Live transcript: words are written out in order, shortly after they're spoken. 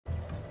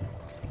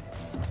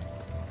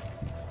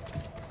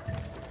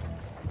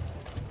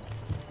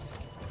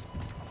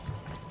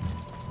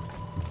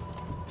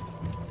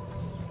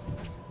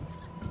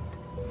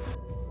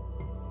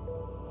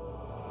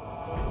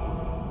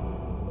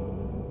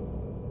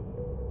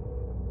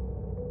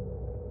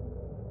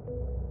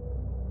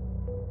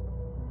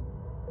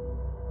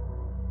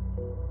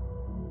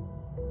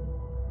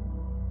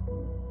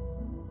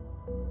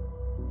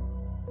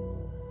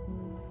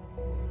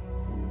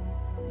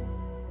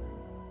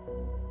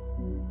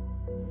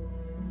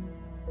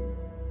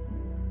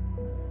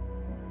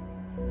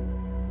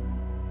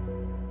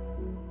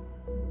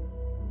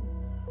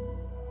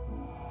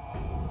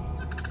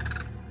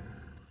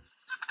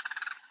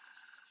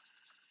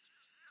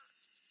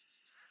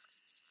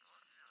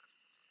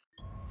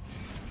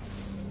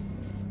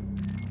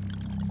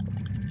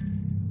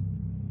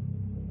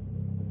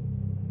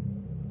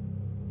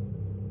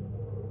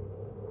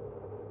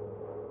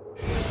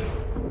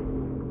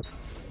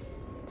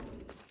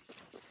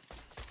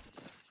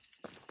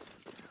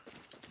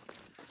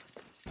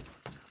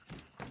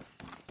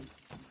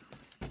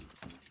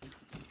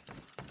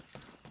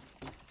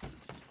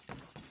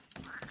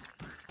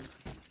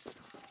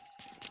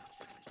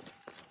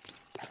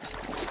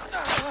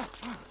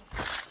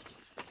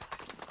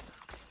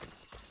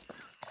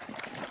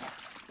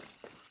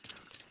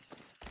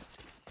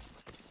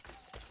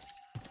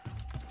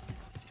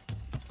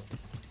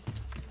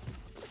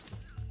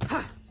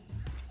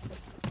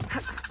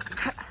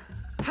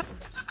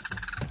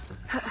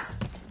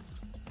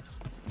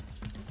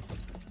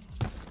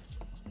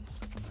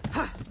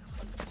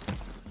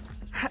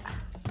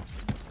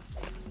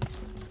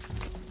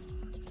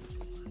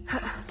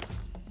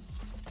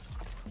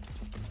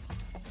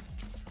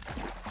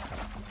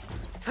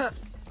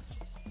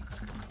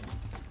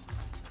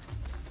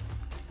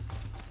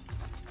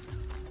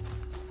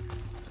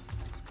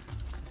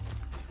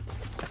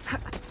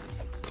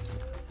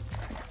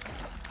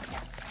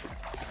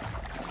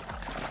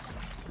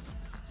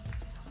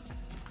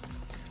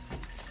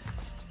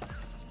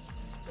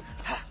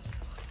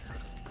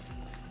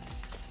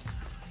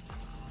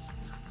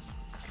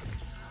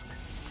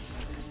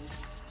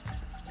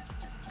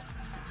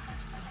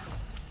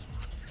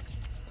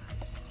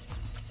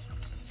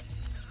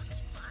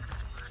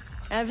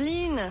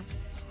Aveline!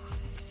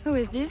 Who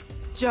is this?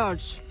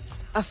 George.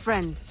 A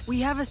friend.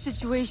 We have a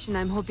situation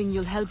I'm hoping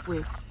you'll help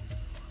with.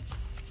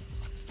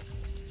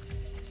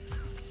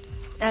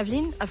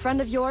 Aveline, a friend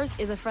of yours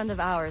is a friend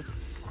of ours.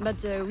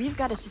 But we've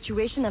got a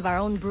situation of our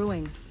own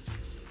brewing.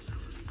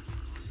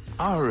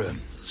 Our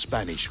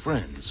Spanish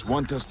friends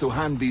want us to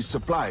hand these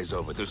supplies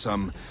over to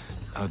some,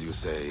 how do you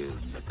say,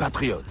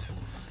 patriote,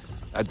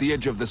 at the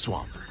edge of the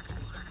swamp.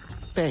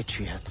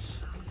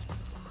 Patriots.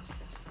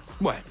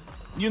 Well,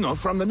 you know,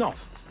 from the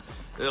north.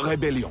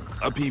 Rebellion,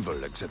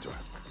 upheaval, etc.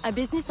 A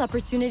business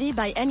opportunity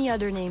by any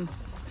other name.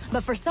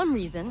 But for some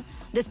reason,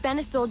 the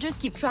Spanish soldiers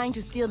keep trying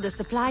to steal the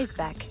supplies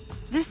back.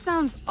 This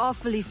sounds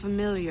awfully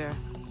familiar.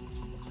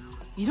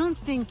 You don't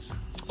think...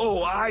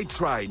 Oh, I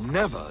try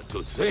never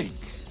to think.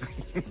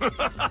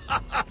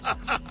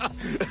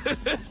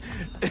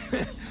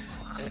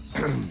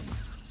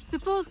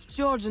 Suppose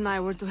George and I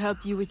were to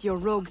help you with your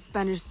rogue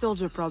Spanish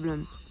soldier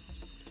problem.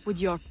 Would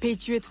your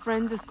patriot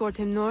friends escort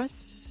him north?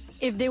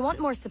 If they want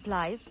more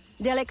supplies,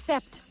 they'll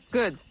accept.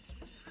 Good.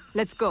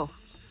 Let's go.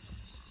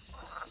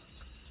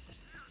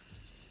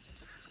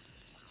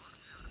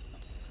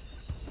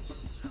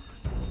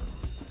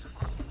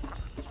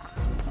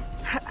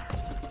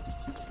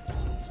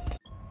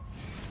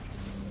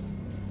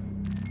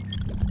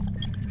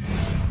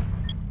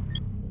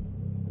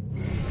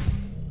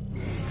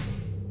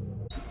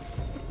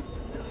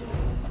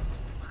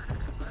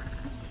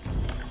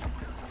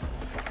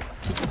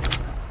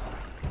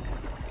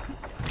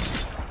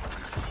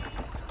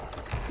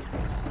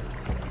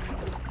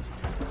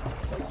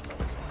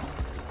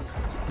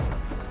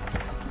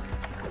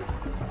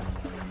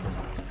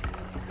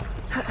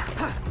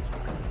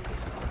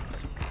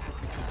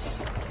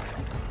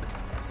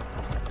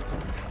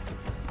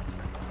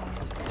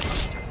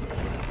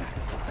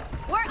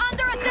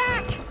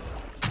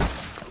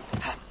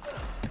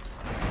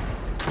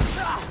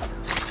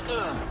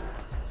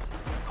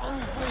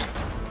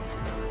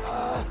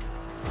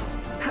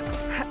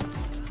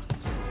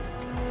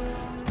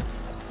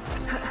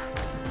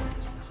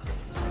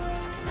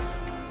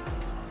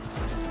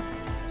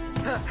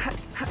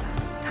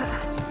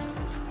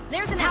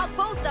 There's an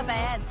outpost up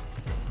ahead.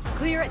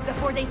 Clear it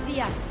before they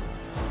see us.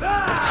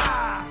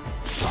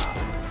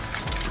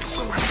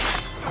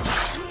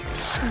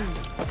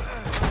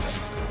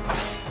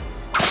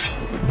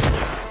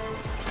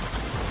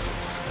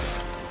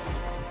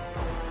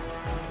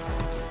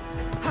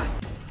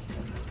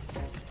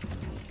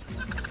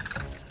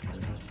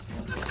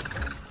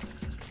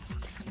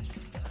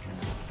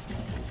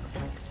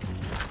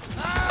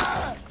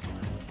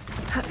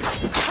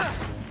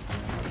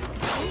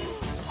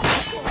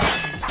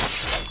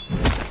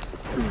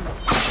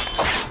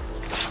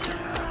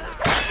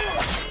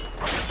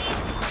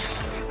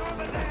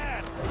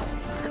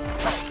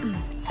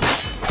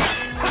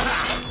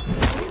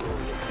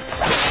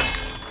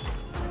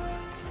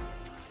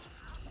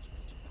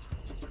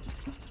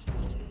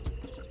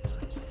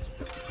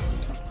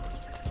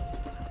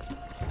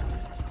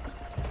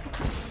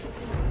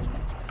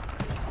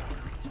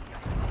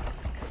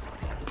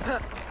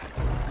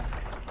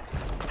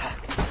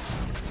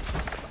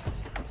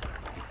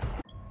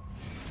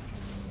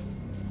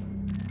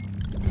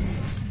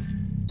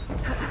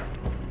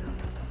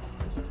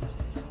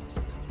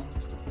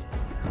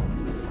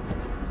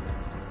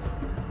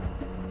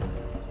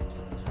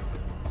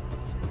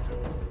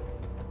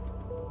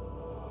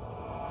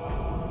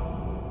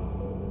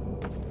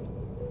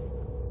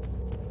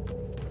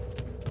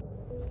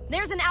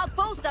 There's an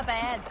outpost up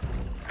ahead.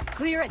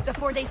 Clear it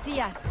before they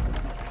see us.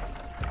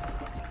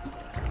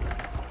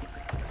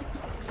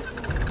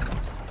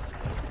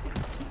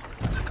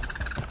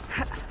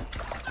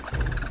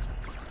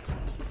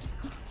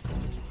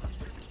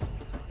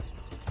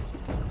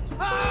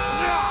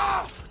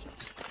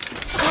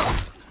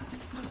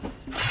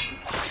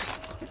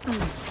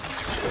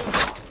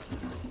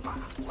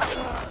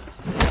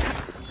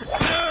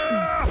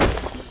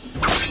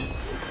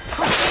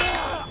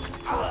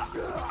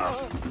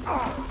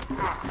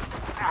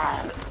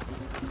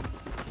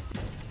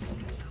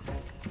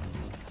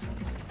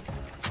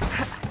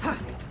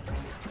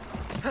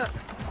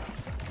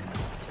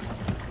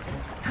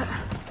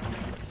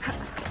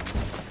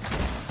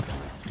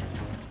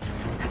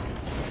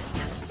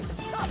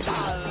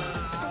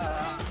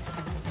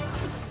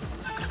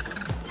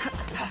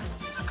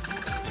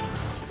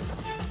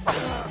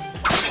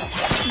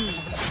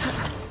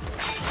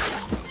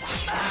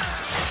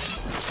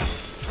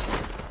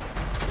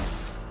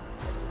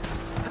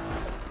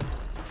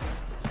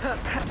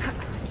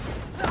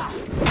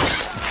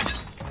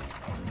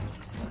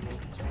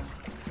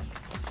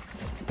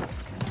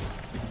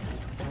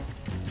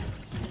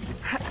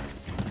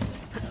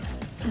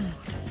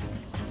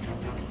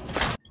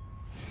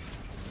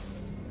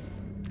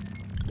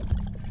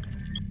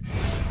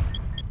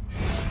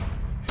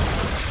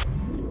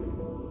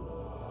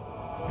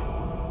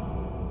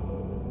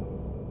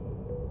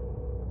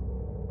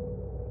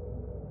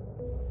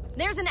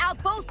 There's an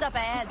outpost up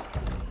ahead.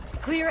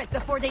 Clear it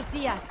before they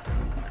see us.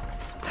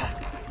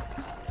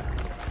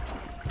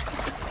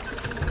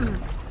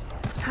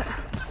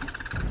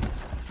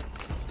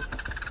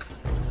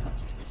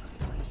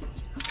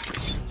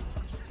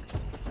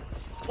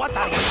 What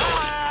are you...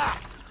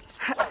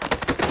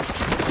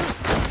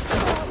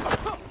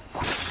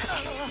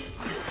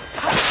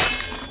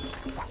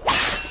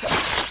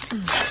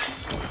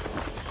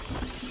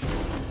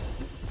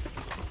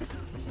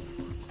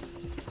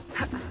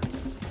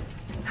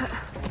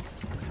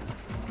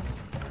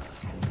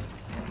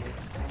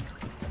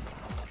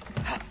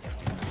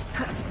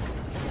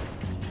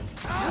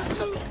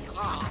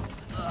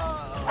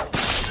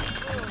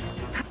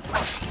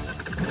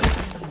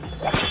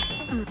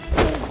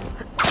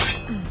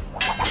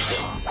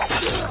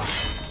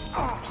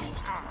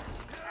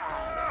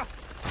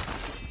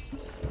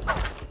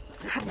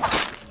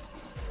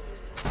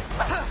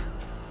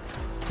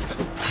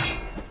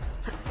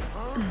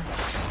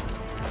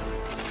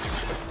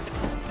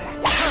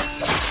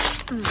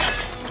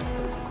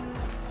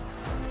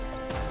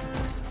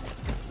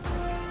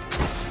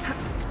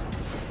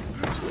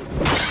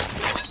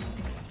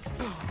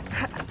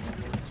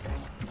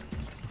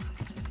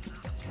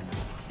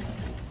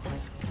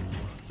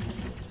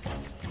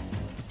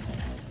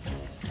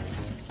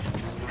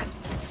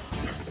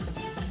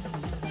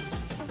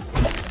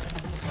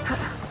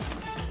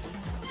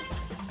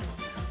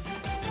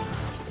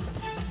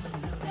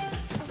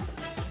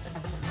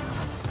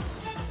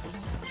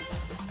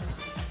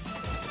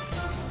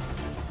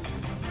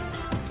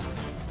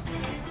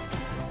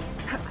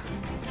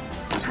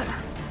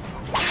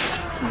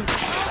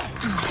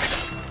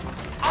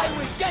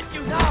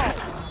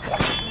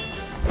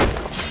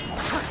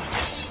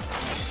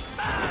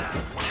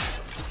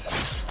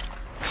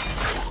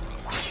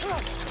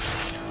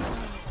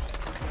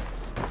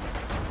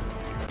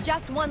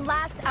 Just one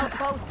last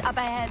outpost up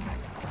ahead.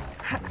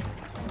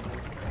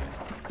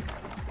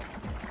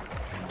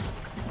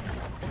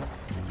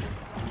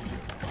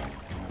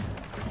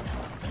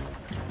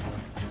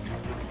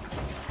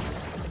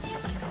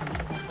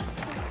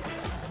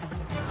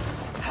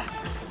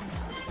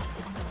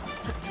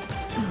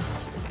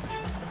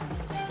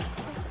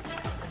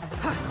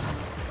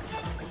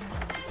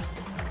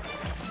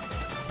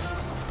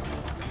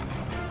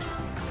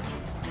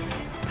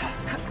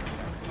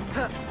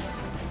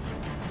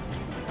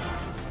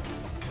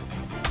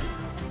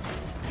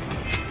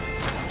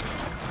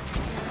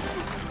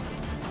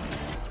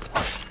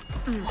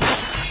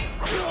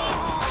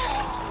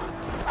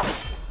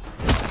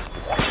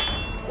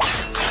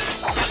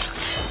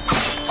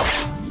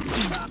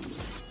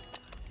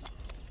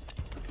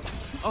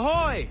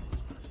 Ahoy!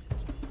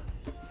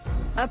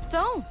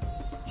 Upton?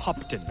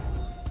 Hopton.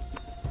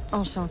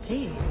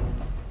 Enchanté.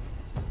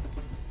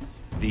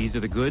 These are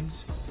the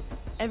goods?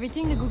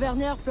 Everything the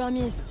gouverneur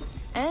promised.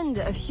 And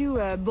a few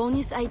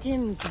bonus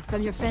items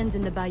from your friends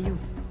in the bayou.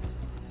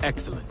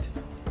 Excellent.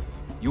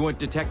 You weren't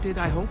detected,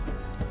 I hope?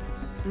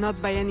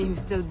 Not by any who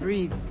still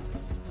breathes.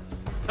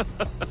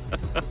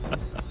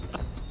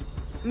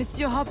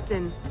 Monsieur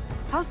Hopton,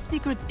 how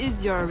secret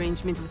is your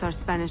arrangement with our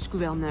Spanish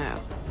gouverneur?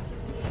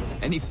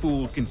 Any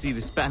fool can see the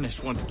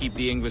Spanish want to keep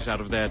the English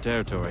out of their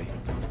territory.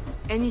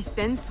 Any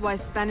sense why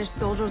Spanish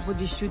soldiers would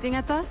be shooting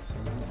at us?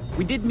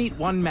 We did meet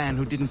one man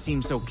who didn't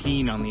seem so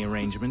keen on the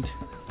arrangement.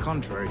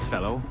 Contrary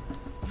fellow.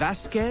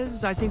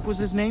 Vasquez, I think was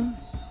his name?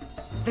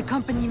 The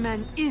company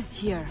man is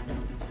here.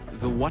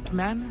 The what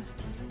man?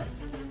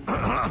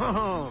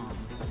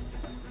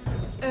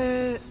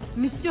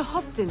 Monsieur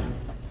Hopton,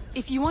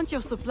 if you want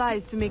your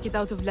supplies to make it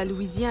out of La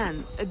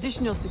Louisiane,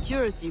 additional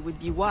security would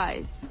be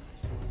wise.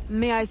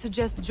 May I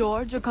suggest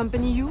George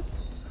accompany you?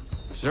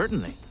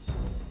 Certainly.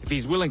 If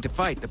he's willing to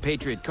fight, the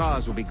Patriot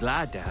cause will be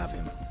glad to have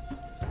him.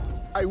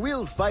 I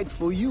will fight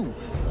for you,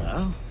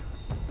 sir.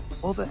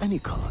 Over any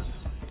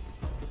cause.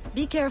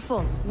 Be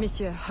careful,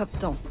 Monsieur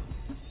Hopton.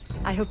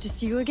 I hope to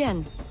see you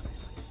again.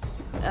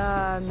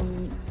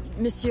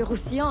 Monsieur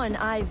Roussillon and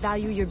I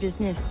value your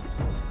business.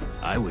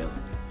 I will.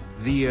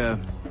 The,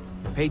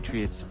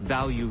 Patriots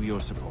value your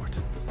support.